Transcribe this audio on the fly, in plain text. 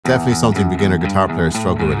definitely something beginner guitar players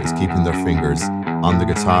struggle with, is keeping their fingers on the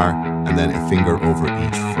guitar and then a finger over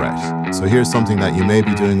each fret. So here's something that you may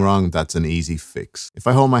be doing wrong that's an easy fix. If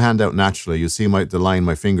I hold my hand out naturally, you'll see the line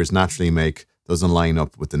my fingers naturally make doesn't line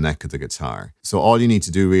up with the neck of the guitar. So all you need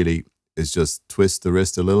to do really is just twist the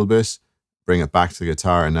wrist a little bit, bring it back to the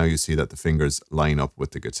guitar, and now you see that the fingers line up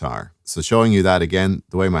with the guitar. So showing you that again,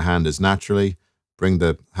 the way my hand is naturally, bring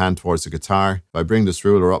the hand towards the guitar. If I bring this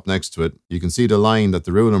ruler up next to it, you can see the line that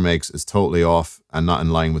the ruler makes is totally off and not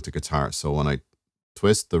in line with the guitar. So when I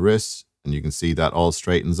twist the wrist, and you can see that all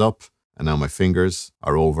straightens up, and now my fingers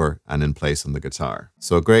are over and in place on the guitar.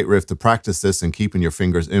 So a great riff to practice this and keeping your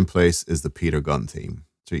fingers in place is the Peter Gunn Theme.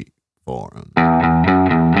 3, 4, and...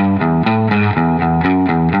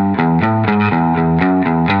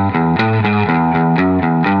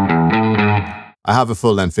 I have a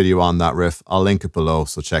full-length video on that riff. I'll link it below,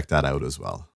 so check that out as well.